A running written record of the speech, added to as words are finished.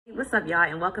What's up, y'all,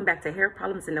 and welcome back to Hair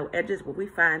Problems and No Edges, where we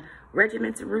find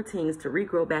regimens and routines to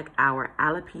regrow back our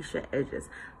alopecia edges.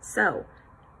 So,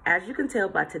 as you can tell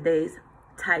by today's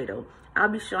title, I'll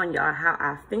be showing y'all how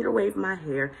I finger wave my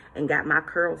hair and got my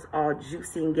curls all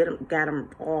juicy and got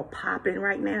them all popping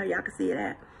right now. Y'all can see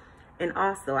that. And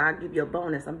also, I'll give you a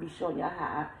bonus. I'll be showing y'all how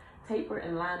I taper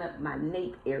and line up my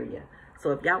nape area.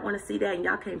 So if y'all want to see that and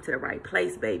y'all came to the right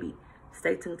place, baby,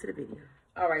 stay tuned to the video.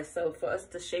 All right, so for us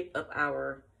to shape up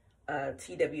our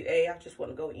TWA, I just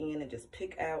want to go in and just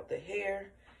pick out the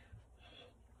hair.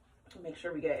 Make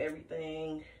sure we got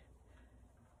everything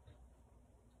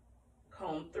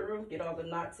combed through, get all the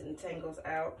knots and tangles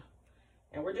out.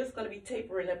 And we're just going to be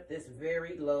tapering up this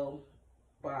very low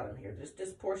bottom here. Just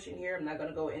this portion here. I'm not going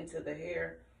to go into the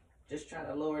hair. Just trying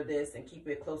to lower this and keep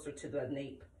it closer to the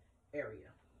nape area.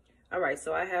 All right,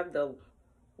 so I have the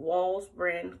Walls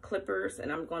brand clippers,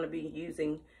 and I'm going to be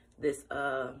using this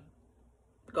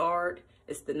guard.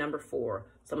 It's the number 4.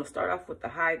 So I'm gonna start off with the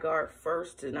high guard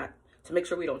first to make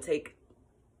sure we don't take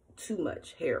too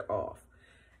much hair off,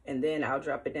 and then I'll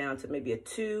drop it down to maybe a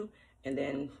 2, and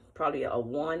then probably a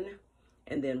 1,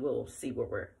 and then we'll see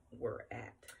where we're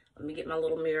at. Let me get my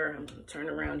little mirror. I'm gonna turn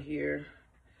around here,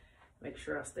 make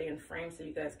sure I stay in frame so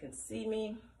you guys can see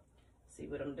me, see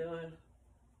what I'm doing.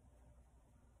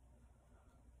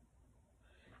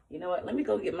 You know what? Let me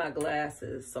go get my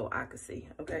glasses so I can see,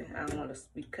 okay? I don't want to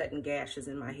be cutting gashes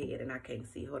in my head and I can't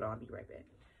see. Hold on, I'll be right back.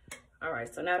 All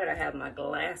right, so now that I have my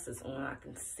glasses on, I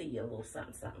can see a little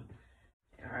something, something.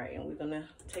 All right, and we're going to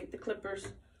take the clippers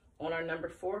on our number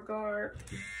 4 guard.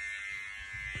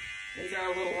 These are a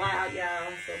little loud, y'all,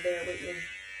 so bear with me.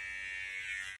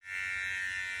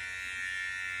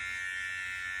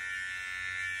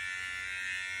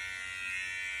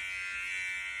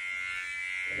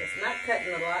 It's not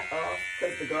cutting a lot off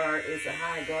because the guard is a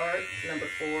high guard, number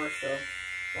 4. So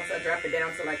once I drop it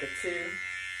down to like a 2,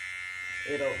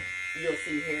 you'll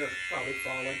see hair probably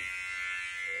falling.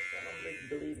 I don't really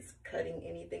believe it's cutting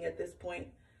anything at this point.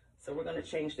 So we're going to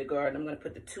change the guard. I'm going to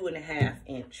put the 2.5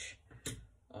 inch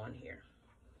on here.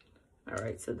 All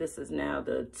right, so this is now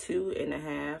the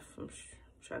 2.5. I'm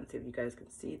trying to see if you guys can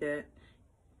see that.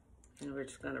 And we're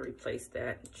just going to replace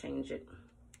that and change it.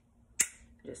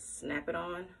 Just snap it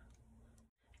on.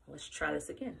 Let's try this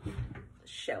again,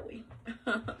 shall we?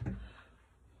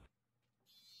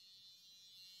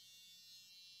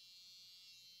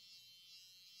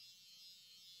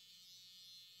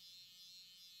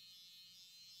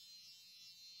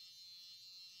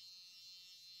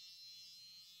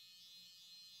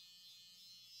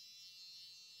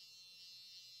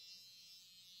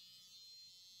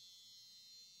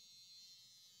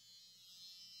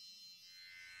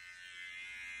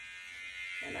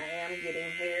 And I am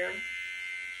getting hair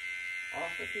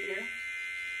off of here.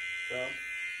 So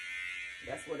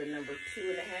that's what a number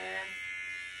 2.5.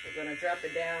 We're going to drop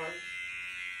it down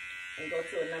and go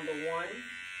to a number 1. We're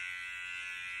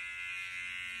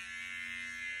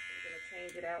going to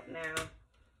change it out now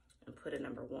and put a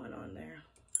number 1 on there.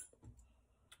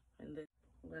 And then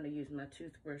I'm going to use my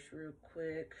toothbrush real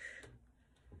quick.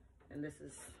 And this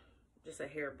is just a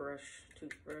hairbrush,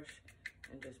 toothbrush,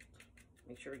 and just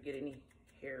make sure we get any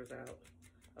hairs out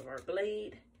of our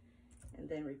blade, and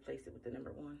then replace it with the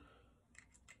number 1.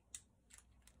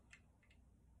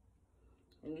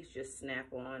 And these just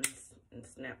snap on and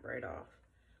snap right off.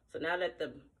 So now that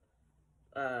the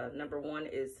number 1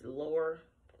 is lower,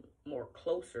 more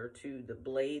closer to the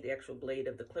blade, the actual blade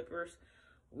of the clippers,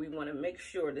 we want to make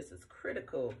sure, this is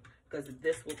critical because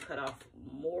this will cut off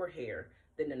more hair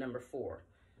than the number 4.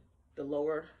 The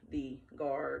lower the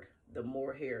guard, the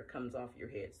more hair comes off your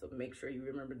head. So make sure you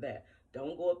remember that.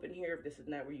 Don't go up in here if this is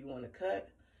not where you want to cut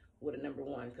with a number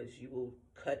 1, because you will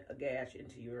cut a gash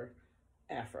into your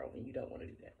afro and you don't want to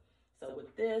do that. So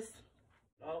with this,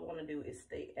 all I want to do is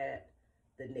stay at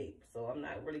the nape. So I'm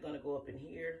not really going to go up in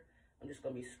here. I'm just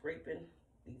going to be scraping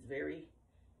the very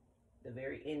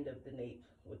end of the nape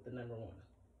with the number 1.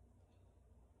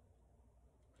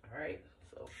 All right,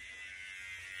 so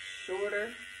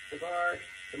shorter the guard,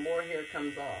 the more hair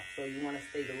comes off. So you want to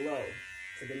stay low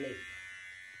to the nape.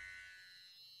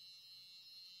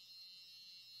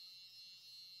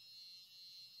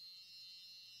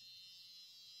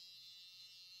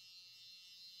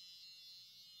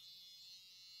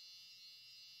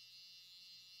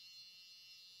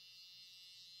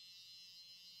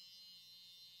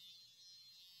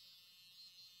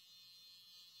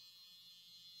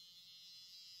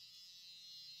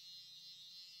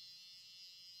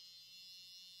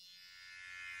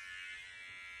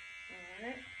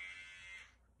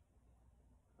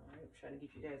 Trying to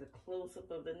give you guys a close-up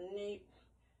of the nape.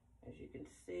 As you can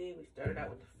see, we started out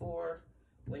with the 4,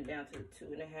 went down to the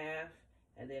 2.5,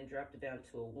 and then dropped it down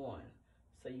to a 1.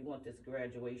 So you want this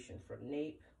graduation from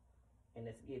nape, and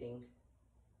it's getting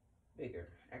bigger,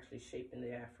 actually shaping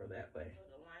the afro that way.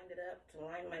 So to line it up, to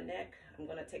line my neck, I'm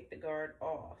gonna take the guard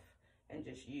off and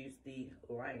just use the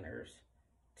liners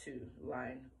to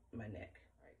line my neck.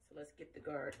 All right, so let's get the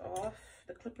guard off,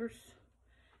 the clippers.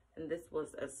 And this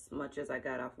was as much as I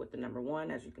got off with the number 1,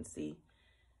 as you can see.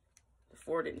 The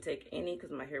 4 didn't take any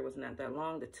because my hair was not that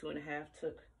long. The 2.5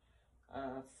 took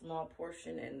a small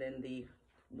portion, and then the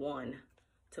 1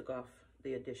 took off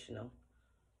the additional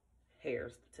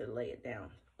hairs to lay it down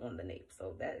on the nape.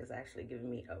 So that is actually giving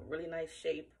me a really nice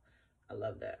shape. I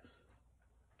love that.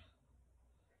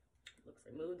 Looks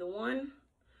like move the 1.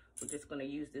 We're just going to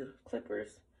use the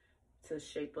clippers to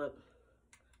shape up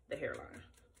the hairline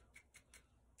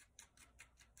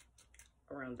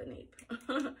around the nape.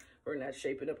 We're not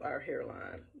shaping up our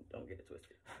hairline. Don't get it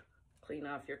twisted. Clean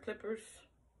off your clippers.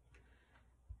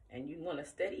 And you want a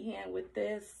steady hand with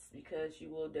this because you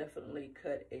will definitely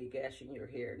cut a gash in your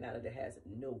hair now that it has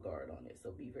no guard on it.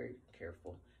 So be very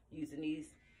careful using these.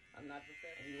 I'm not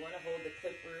professional. And you want to hold the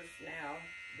clippers now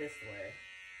this way,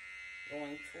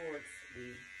 going towards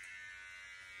the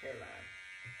hairline.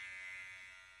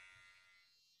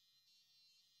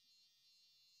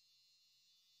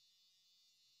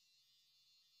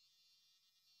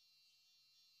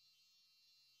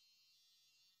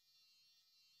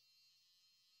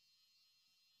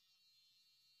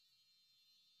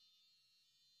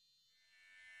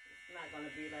 Not going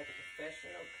to be like a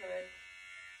professional cut.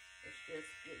 It's just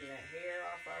getting that hair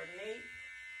off our nape,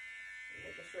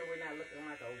 making sure we're not looking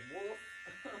like a wolf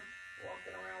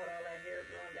walking around with all that hair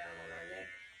growing down on our neck.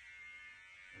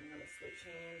 I'm going to switch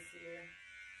hands here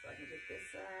so I can get this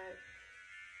side.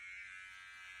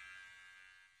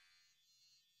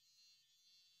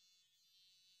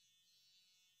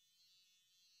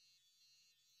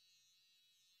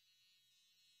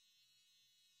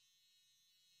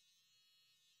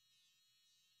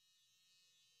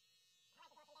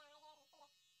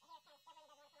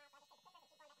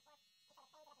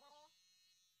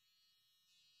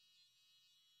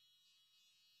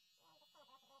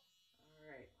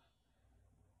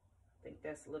 I think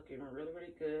that's looking really,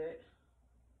 really good.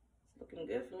 It's looking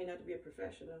good for me not to be a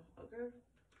professional, okay?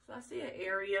 So I see an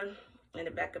area in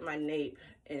the back of my nape,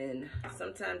 and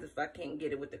sometimes if I can't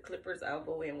get it with the clippers, I'll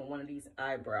go in with one of these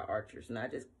eyebrow archers. And I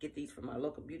just get these from my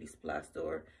local beauty supply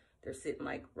store. They're sitting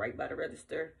like right by the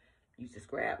register. You just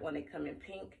grab one. They come in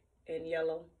pink and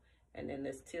yellow, and then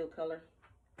this teal color.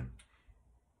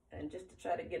 And just to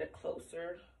try to get a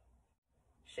closer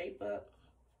shape up,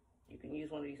 you can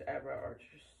use one of these eyebrow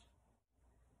archers.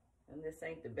 And this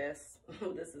ain't the best.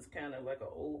 This is kind of like an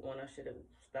old one. I should have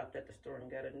stopped at the store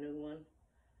and got a new one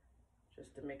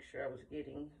just to make sure I was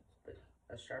getting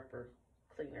a sharper,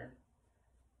 cleaner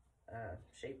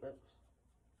shape up.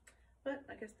 But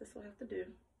I guess this will have to do.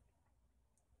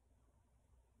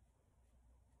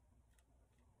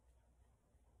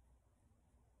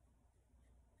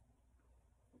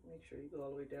 Make sure you go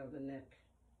all the way down the neck.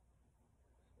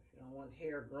 You don't want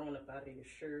hair growing up out of your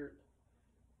shirt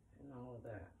and all of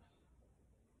that.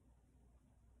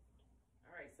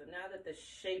 All right, so now that the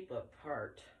shape up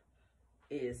part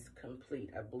is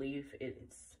complete, I believe it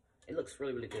looks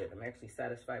really, really good. I'm actually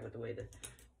satisfied with the way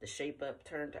the shape up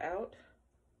turned out.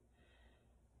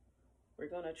 We're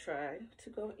gonna try to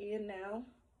go in now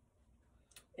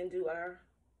and do our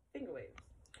finger waves.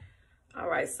 All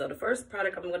right, so the first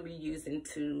product I'm gonna be using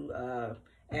to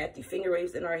add the finger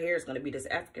waves in our hair is gonna be this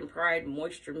African Pride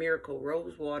Moisture Miracle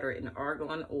Rose Water and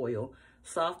Argan Oil,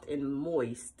 soft and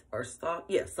moist, or soft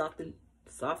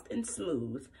and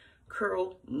smooth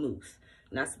curl mousse.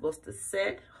 Not supposed to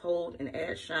set, hold, and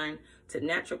add shine to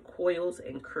natural coils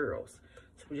and curls.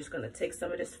 So we're just gonna take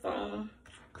some of this foam,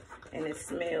 and it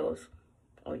smells,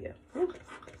 oh yeah, whew,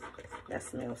 that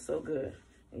smells so good.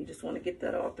 And you just wanna get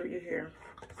that all through your hair.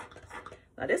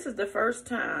 Now this is the first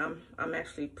time I'm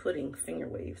actually putting finger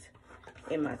waves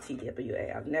in my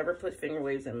TWA. I've never put finger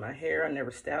waves in my hair. I never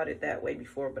styled it that way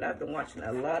before, but I've been watching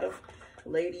a lot of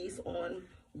ladies on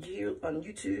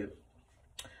YouTube,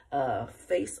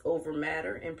 Face Over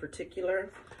Matter in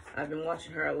particular. I've been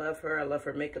watching her. I love her. I love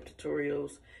her makeup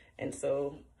tutorials. And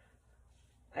so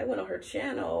I went on her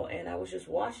channel and I was just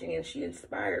watching, and she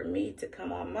inspired me to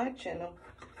come on my channel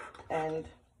and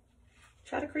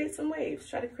try to create some waves,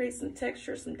 try to create some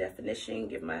texture, some definition,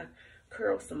 give my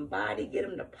curls some body, get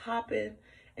them to pop in,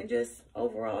 and just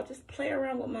overall, just play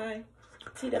around with my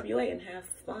TWA and have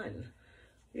fun.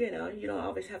 You know, you don't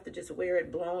always have to just wear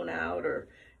it blown out or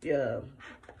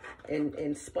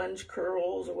in sponge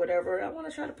curls or whatever. I want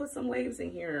to try to put some waves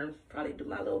in here and probably do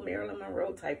my little Marilyn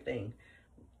Monroe type thing,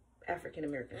 African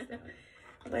American style.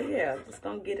 But yeah, just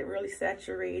gonna get it really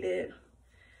saturated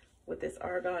with this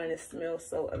argan, and it smells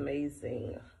so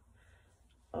amazing.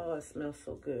 Oh, it smells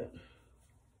so good.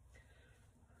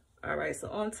 All right, so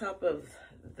on top of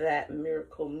that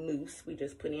miracle mousse we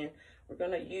just put in, we're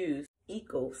gonna use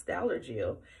Eco Styler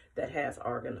Gel that has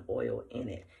argan oil in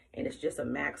it, and it's just a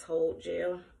max hold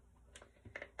gel.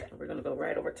 And we're gonna go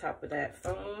right over top of that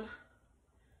foam,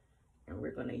 and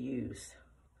we're gonna use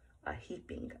a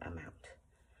heaping amount.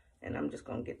 And I'm just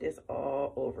gonna get this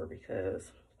all over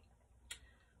because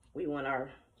we want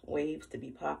our waves to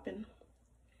be popping.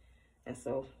 And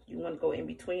so you wanna go in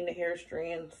between the hair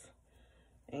strands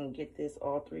and get this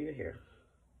all through your hair.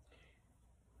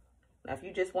 Now, if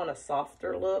you just want a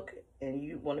softer look and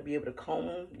you want to be able to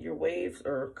comb your waves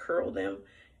or curl them,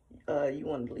 you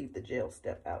want to leave the gel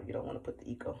step out. You don't want to put the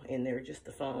Eco in there, just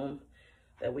the foam.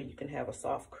 That way you can have a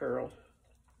soft curl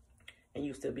and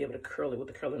you still be able to curl it with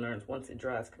the curling irons once it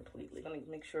dries completely. I'm going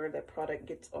to make sure that product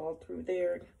gets all through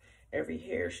there. Every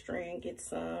hair strand gets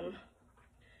some.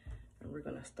 And we're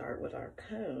going to start with our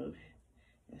comb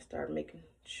and start making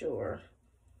sure.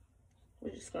 We're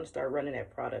just going to start running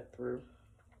that product through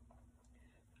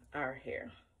our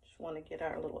hair. Just want to get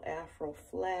our little afro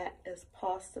flat as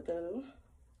possible.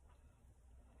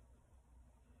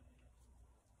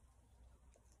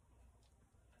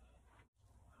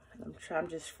 I'm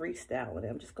just freestyling it.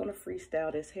 I'm just going to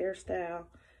freestyle this hairstyle.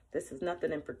 This is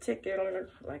nothing in particular.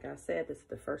 Like I said, this is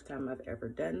the first time I've ever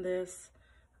done this.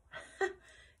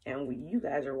 And you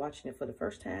guys are watching it for the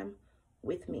first time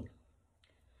with me.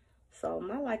 So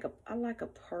I like a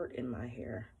part in my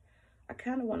hair. I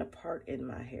kind of want a part in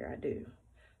my hair, I do.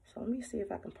 So let me see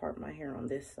if I can part my hair on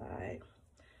this side.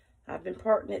 I've been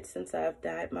parting it since I've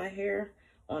dyed my hair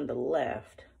on the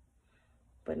left.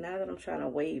 But now that I'm trying to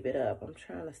wave it up, I'm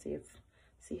trying to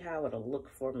see how it'll look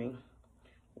for me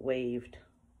waved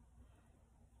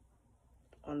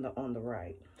on the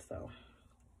right. So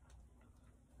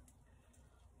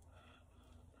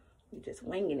we just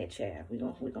winging it, child. We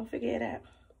gonna figure it out.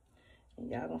 And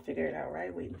y'all gonna figure it out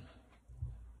right with me.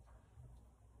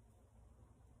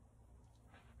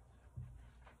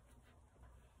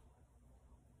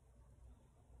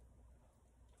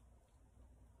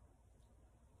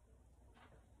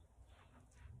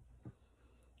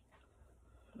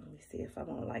 Let me see if I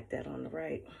won't like that on the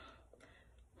right.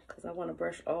 Because I want to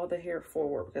brush all the hair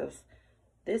forward because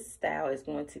this style is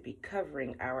going to be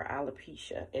covering our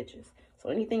alopecia edges. So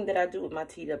anything that I do with my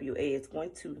TWA is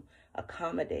going to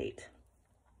accommodate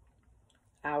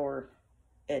our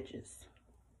edges.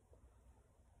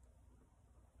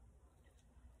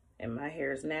 And my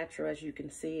hair is natural, as you can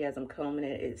see. As I'm combing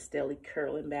it, it's steadily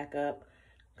curling back up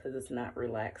because it's not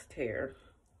relaxed hair.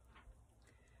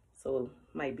 So it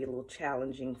might be a little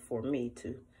challenging for me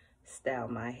to style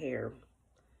my hair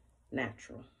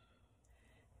natural.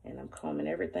 And I'm combing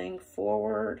everything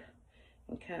forward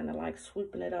and kind of like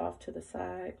swooping it off to the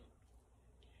side.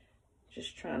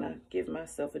 Just trying to give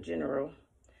myself a general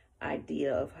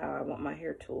idea of how I want my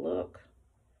hair to look.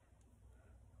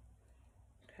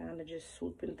 Kind of just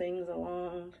swooping things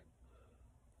along.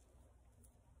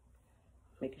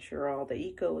 Making sure all the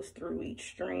Eco is through each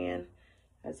strand,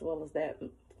 as well as that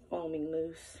foaming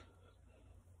mousse.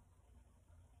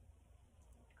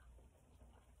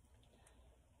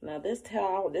 Now this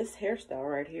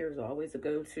hairstyle right here is always a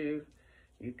go-to.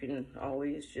 You can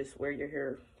always just wear your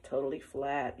hair totally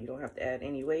flat. You don't have to add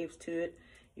any waves to it.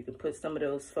 You can put some of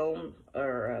those foam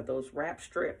or those wrap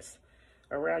strips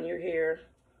around your hair,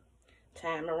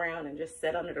 tie them around, and just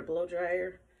set under the blow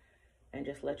dryer and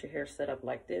just let your hair set up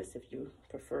like this if you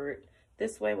prefer it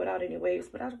this way without any waves.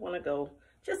 But I just want to go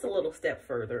just a little step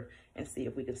further and see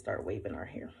if we can start waving our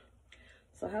hair.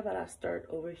 So how about I start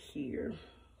over here?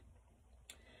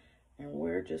 And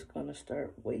we're just going to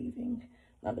start waving.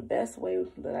 Now the best way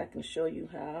that I can show you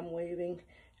how I'm waving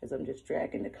is I'm just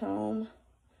dragging the comb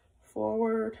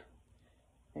forward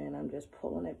and I'm just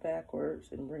pulling it backwards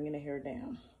and bringing the hair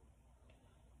down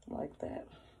like that.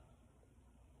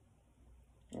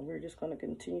 And we're just going to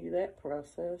continue that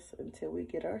process until we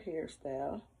get our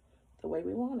hairstyle the way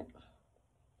we want it.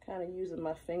 Kind of using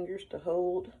my fingers to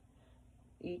hold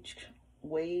each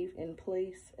wave in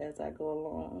place as I go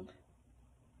along.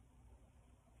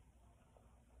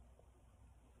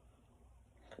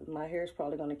 My hair is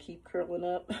probably going to keep curling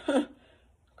up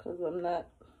because I'm not,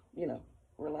 you know,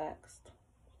 relaxed.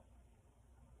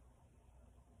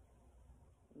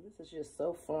 This is just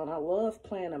so fun. I love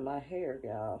playing in my hair,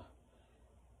 y'all.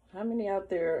 How many out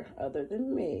there, other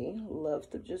than me, loves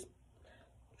to just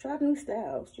Try new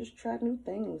styles. Just try new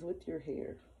things with your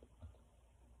hair.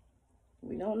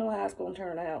 We don't know how it's going to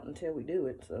turn out until we do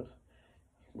it, so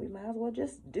we might as well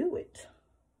just do it.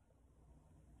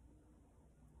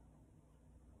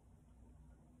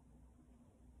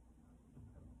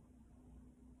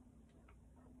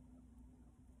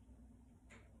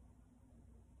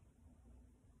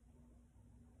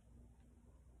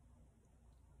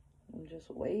 I'm just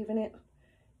waving it,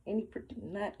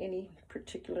 not any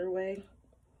particular way.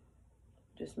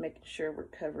 Just making sure we're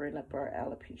covering up our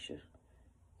alopecia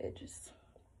edges.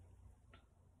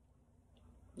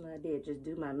 And I did just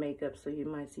do my makeup, so you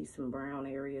might see some brown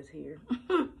areas here.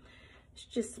 It's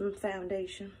just some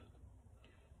foundation.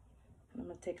 I'm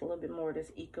gonna take a little bit more of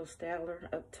this Eco Styler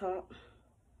up top.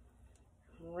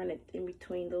 Run it in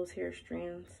between those hair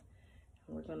strands.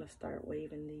 And we're gonna start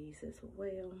waving these as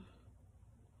well.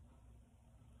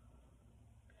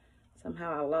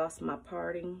 Somehow I lost my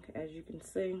parting, as you can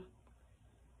see.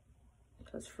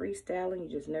 Because freestyling, you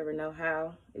just never know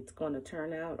how it's going to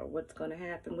turn out or what's going to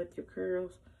happen with your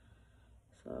curls.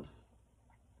 So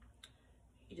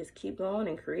you just keep going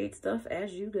and create stuff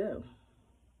as you go.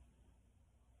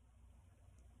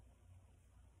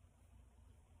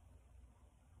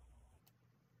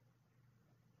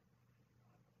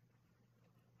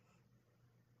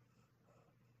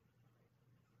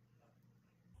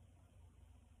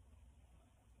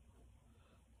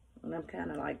 And I'm kind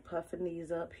of like puffing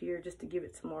these up here just to give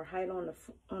it some more height on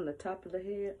the top of the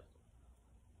head.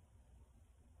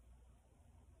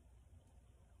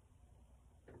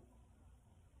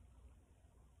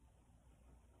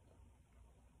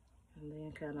 And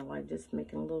then kind of like just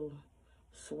making little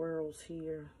swirls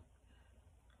here,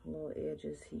 little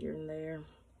edges here and there.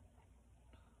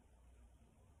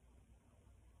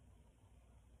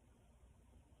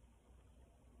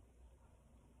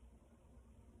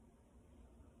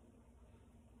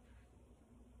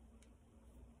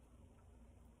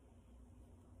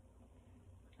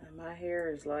 My hair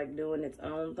is like doing its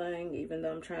own thing. Even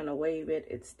though I'm trying to wave it,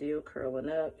 it's still curling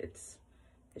up. It's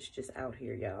just out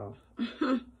here, y'all.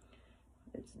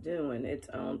 It's doing its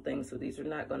own thing. So these are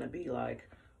not going to be like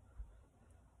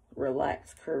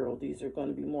relaxed curl. These are going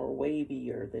to be more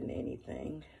wavier than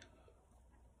anything.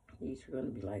 These are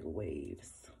going to be like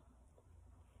waves.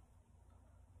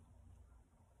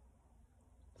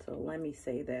 So let me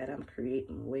say that I'm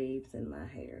creating waves in my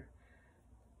hair.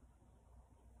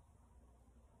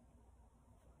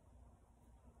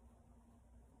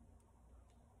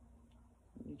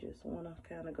 You just want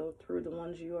to kind of go through the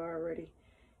ones you already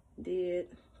did,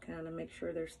 kind of make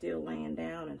sure they're still laying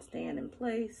down and staying in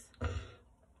place.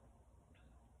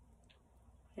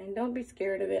 And don't be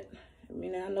scared of it. I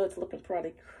mean, I know it's looking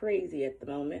probably crazy at the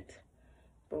moment,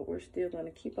 but we're still going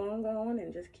to keep on going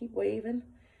and just keep waving.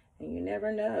 And you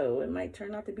never know, it might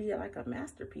turn out to be like a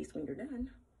masterpiece when you're done.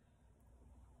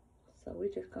 So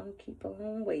we're just going to keep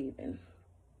on waving.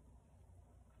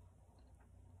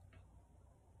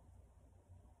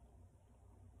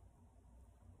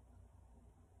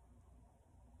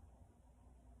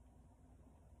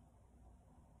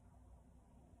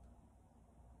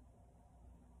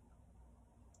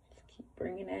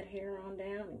 Bringing that hair on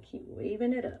down and keep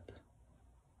waving it up.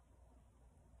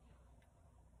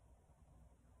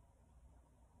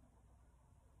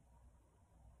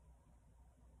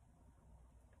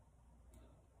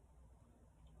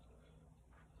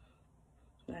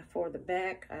 Now for the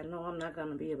back, I know I'm not going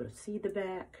to be able to see the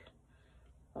back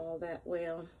all that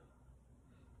well,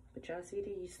 but y'all see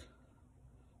these?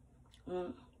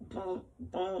 Boom, boom,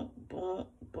 boom, boom,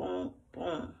 boom,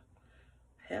 boom.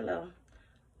 Hello.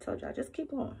 Told y'all, just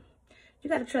keep going. You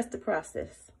got to trust the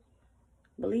process.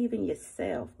 Believe in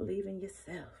yourself. Believe in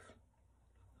yourself.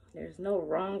 There's no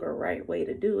wrong or right way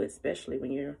to do it, especially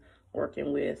when you're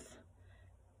working with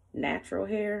natural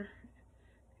hair.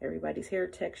 Everybody's hair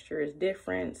texture is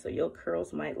different, so your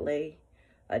curls might lay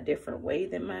a different way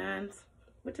than mine's,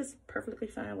 which is perfectly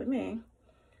fine with me.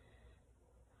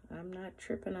 I'm not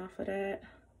tripping off of that.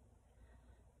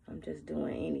 I'm just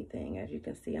doing anything. As you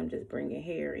can see, I'm just bringing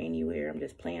hair anywhere. I'm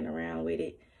just playing around with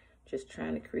it. Just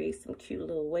trying to create some cute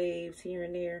little waves here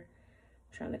and there.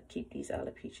 Trying to keep these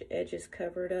alopecia edges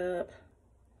covered up.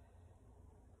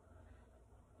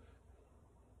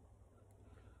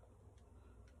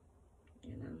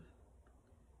 You know,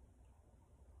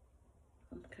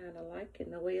 I'm kind of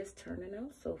liking the way it's turning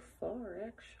out so far,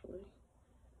 actually.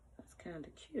 That's kind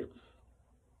of cute.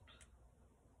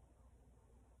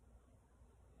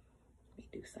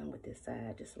 Do some with this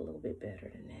side just a little bit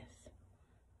better than this.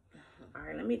 All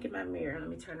right, let me get my mirror. Let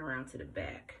me turn around to the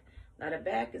back. Now the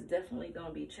back is definitely going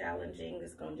to be challenging.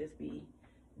 It's going to just be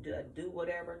do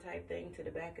whatever type thing to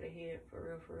the back of the head, for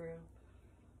real, for real.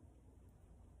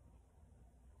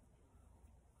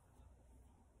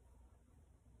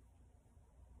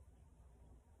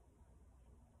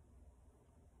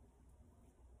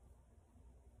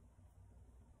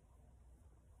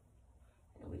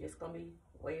 And we're just gonna be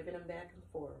waving them back and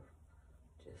forth,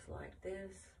 just like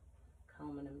this,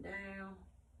 combing them down,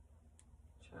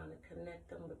 trying to connect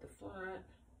them with the front,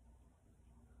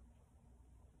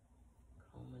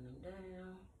 combing them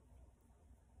down.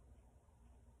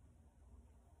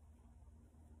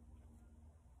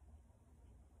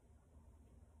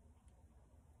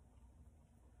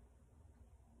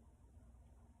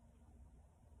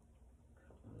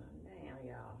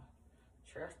 Y'all,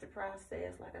 trust the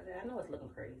process. Like I said, I know it's looking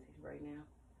crazy right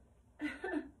now,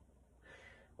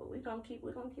 but we're gonna keep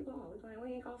on.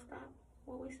 We ain't gonna stop.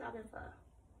 What we stopping for?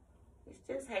 It's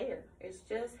just hair. It's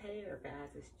just hair,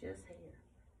 guys. It's just hair.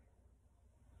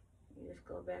 You just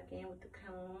go back in with the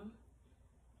comb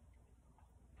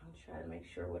and try to make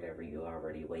sure whatever you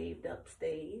already waved up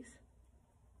stays.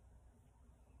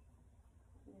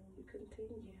 And you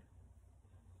continue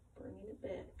bringing it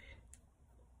back.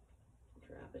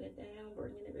 Dropping it down,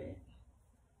 bringing it back.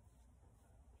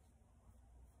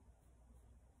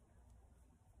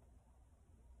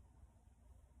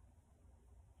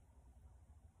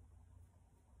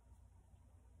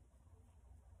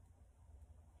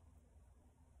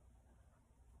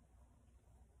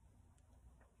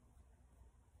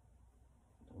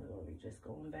 We'll be just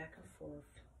going back and forth.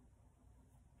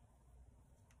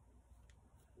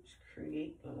 Just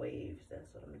creating waves. That's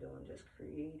what I'm doing. Just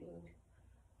creating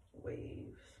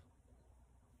waves.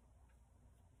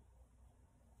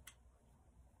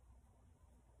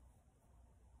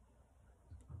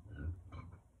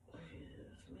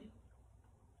 Excuse me.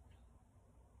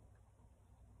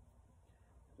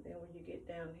 Then when you get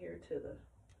down here to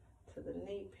the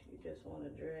nape, you just want to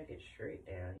drag it straight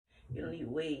down. You don't need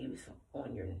waves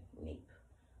on your nape,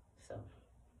 so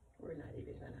we're not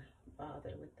even gonna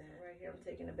bother with that. Right here, I'm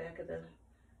taking the back of the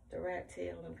rat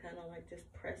tail and kind of like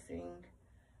just pressing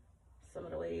some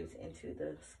of the waves into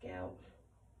the scalp,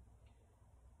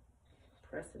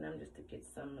 pressing them just to get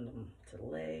some of them to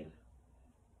lay.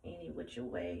 Any which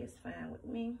way is fine with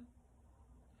me.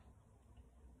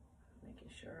 Making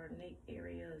sure our nape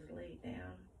area is laid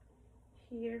down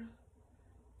here.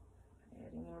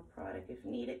 Adding more product if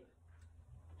needed.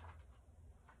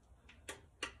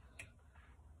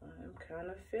 I'm kind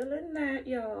of feeling that,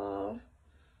 y'all.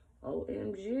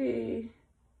 OMG.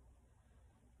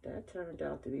 That turned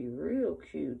out to be real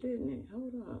cute, didn't it?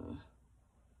 Hold on.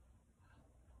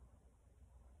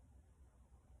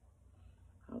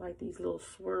 I like these little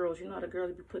swirls. You know how the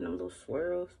girls be putting them little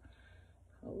swirls?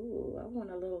 Oh, I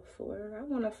want a little swirl. I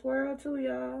want a swirl too,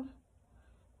 y'all.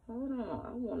 Hold on.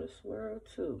 I want a swirl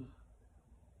too.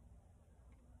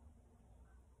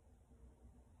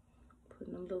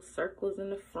 Putting them little circles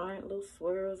in the front, little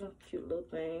swirls and cute little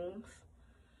things.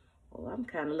 Oh, I'm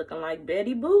kind of looking like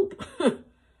Betty Boop.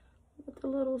 With the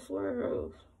little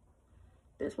swirls.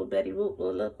 That's what Betty Boop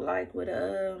will look like with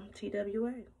a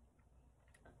TWA.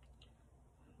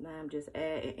 Now I'm just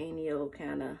adding any old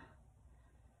kind of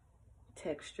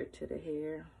texture to the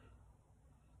hair.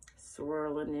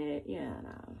 Swirling it, you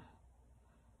know.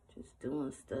 Just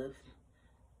doing stuff.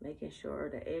 Making sure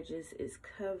the edges is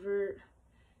covered.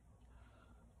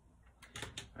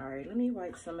 All right, let me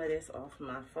wipe some of this off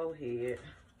my forehead.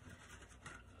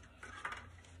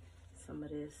 Some of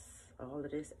this, all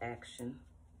of this action.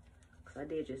 Because I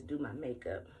did just do my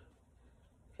makeup.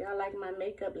 If y'all like my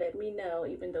makeup, let me know.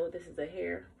 Even though this is a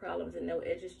hair problems and no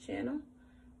edges channel,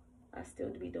 I still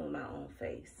be doing my own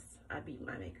face. I beat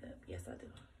my makeup. Yes, I do.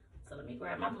 So let me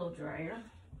grab my blow dryer.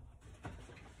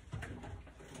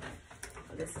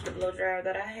 This is the blow dryer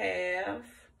that I have.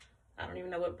 I don't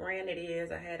even know what brand it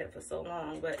is. I had it for so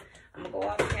long, but I'm gonna go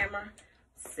off camera,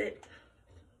 sit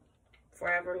for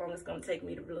however long it's gonna take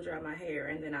me to blow dry my hair,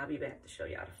 and then I'll be back to show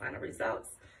y'all the final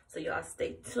results. So y'all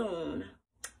stay tuned,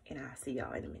 and I'll see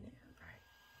y'all in a minute. All right.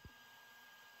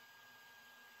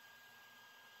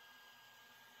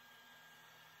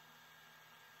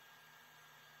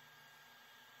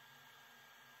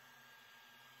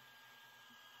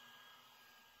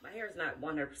 My hair is not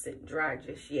 100% dry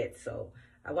just yet, so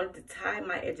I wanted to tie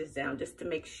my edges down just to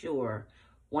make sure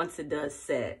once it does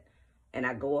set and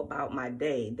I go about my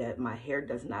day that my hair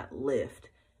does not lift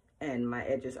and my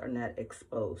edges are not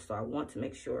exposed. So I want to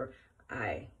make sure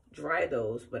I dry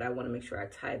those, but I want to make sure I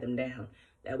tie them down.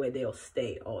 That way they'll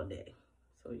stay all day.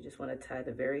 So you just want to tie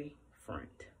the very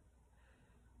front.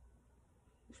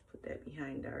 Just put that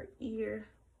behind our ear.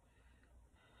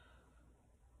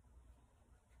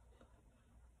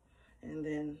 And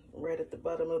then right at the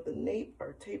bottom of the nape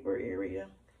or taper area,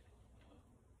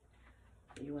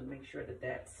 you want to make sure that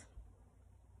that's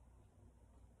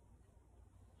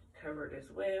covered as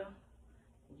well.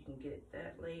 You can get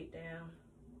that laid down.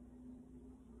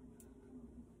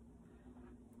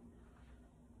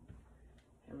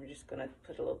 And we're just gonna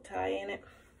put a little tie in it.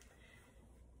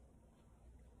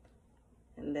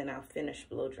 And then I'll finish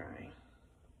blow drying.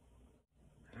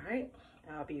 All right,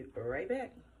 I'll be right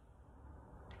back.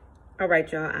 All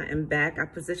right, y'all, I am back. I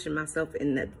positioned myself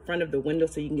in the front of the window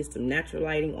so you can get some natural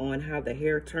lighting on how the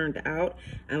hair turned out.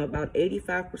 I'm about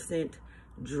 85%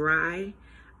 dry.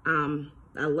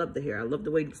 I love the hair. I love the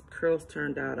way these curls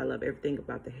turned out. I love everything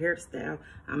about the hairstyle.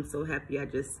 I'm so happy I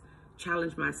just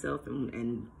challenged myself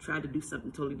and tried to do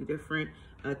something totally different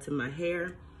to my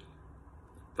hair.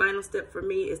 Final step for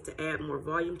me is to add more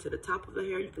volume to the top of the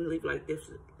hair. You can leave like this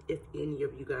if any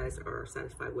of you guys are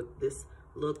satisfied with this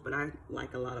look, but I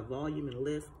like a lot of volume and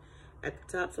lift at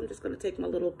the top. So I'm just gonna take my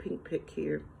little pink pick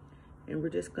here and we're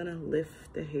just gonna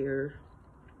lift the hair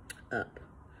up.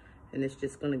 And it's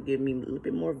just gonna give me a little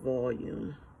bit more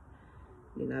volume.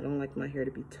 You know, I don't like my hair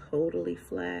to be totally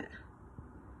flat.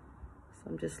 So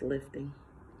I'm just lifting.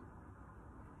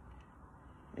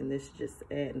 And this just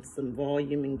adding some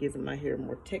volume and giving my hair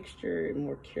more texture and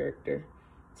more character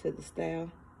to the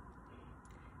style.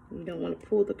 You don't want to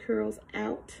pull the curls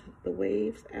out, the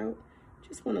waves out.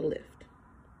 Just want to lift.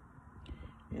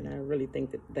 And I really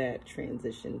think that that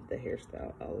transitioned the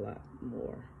hairstyle a lot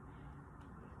more.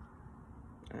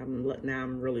 Now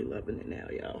I'm really loving it now,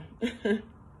 y'all.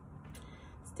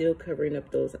 Still covering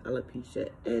up those alopecia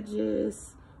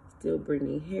edges. Still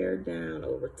bringing hair down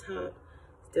over top.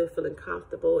 Still feeling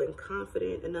comfortable and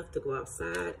confident enough to go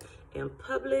outside in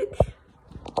public.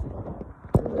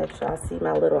 Let y'all see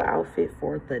my little outfit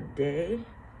for the day.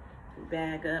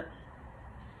 Bag up.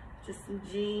 Just some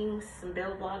jeans, some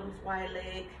bell bottoms, wide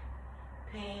leg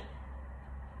pant.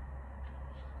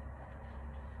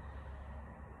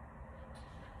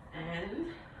 And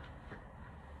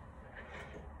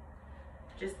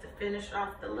just to finish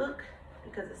off the look,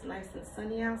 because it's nice and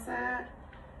sunny outside,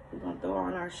 we're gonna throw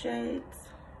on our shades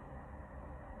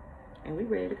and we're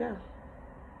ready to go.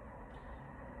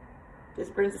 This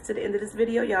brings us to the end of this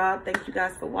video, y'all. Thank you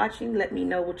guys for watching. Let me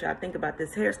know what y'all think about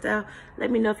this hairstyle.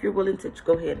 Let me know if you're willing to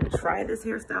go ahead and try this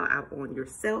hairstyle out on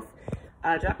yourself.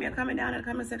 Drop me a comment down in the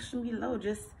comment section below.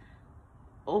 Just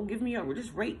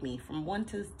rate me from 1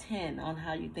 to 10 on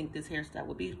how you think this hairstyle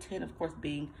would be. 10, of course,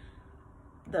 being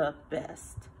the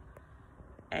best.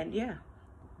 And yeah,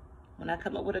 when I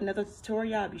come up with another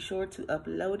tutorial, I'll be sure to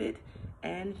upload it.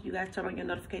 And you guys turn on your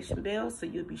notification bell so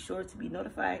you'll be sure to be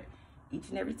notified each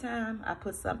and every time I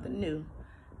put something new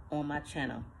on my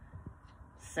channel.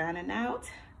 Signing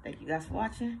out. Thank you guys for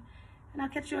watching. And I'll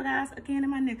catch you guys again in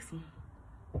my next one.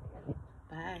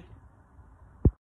 Bye.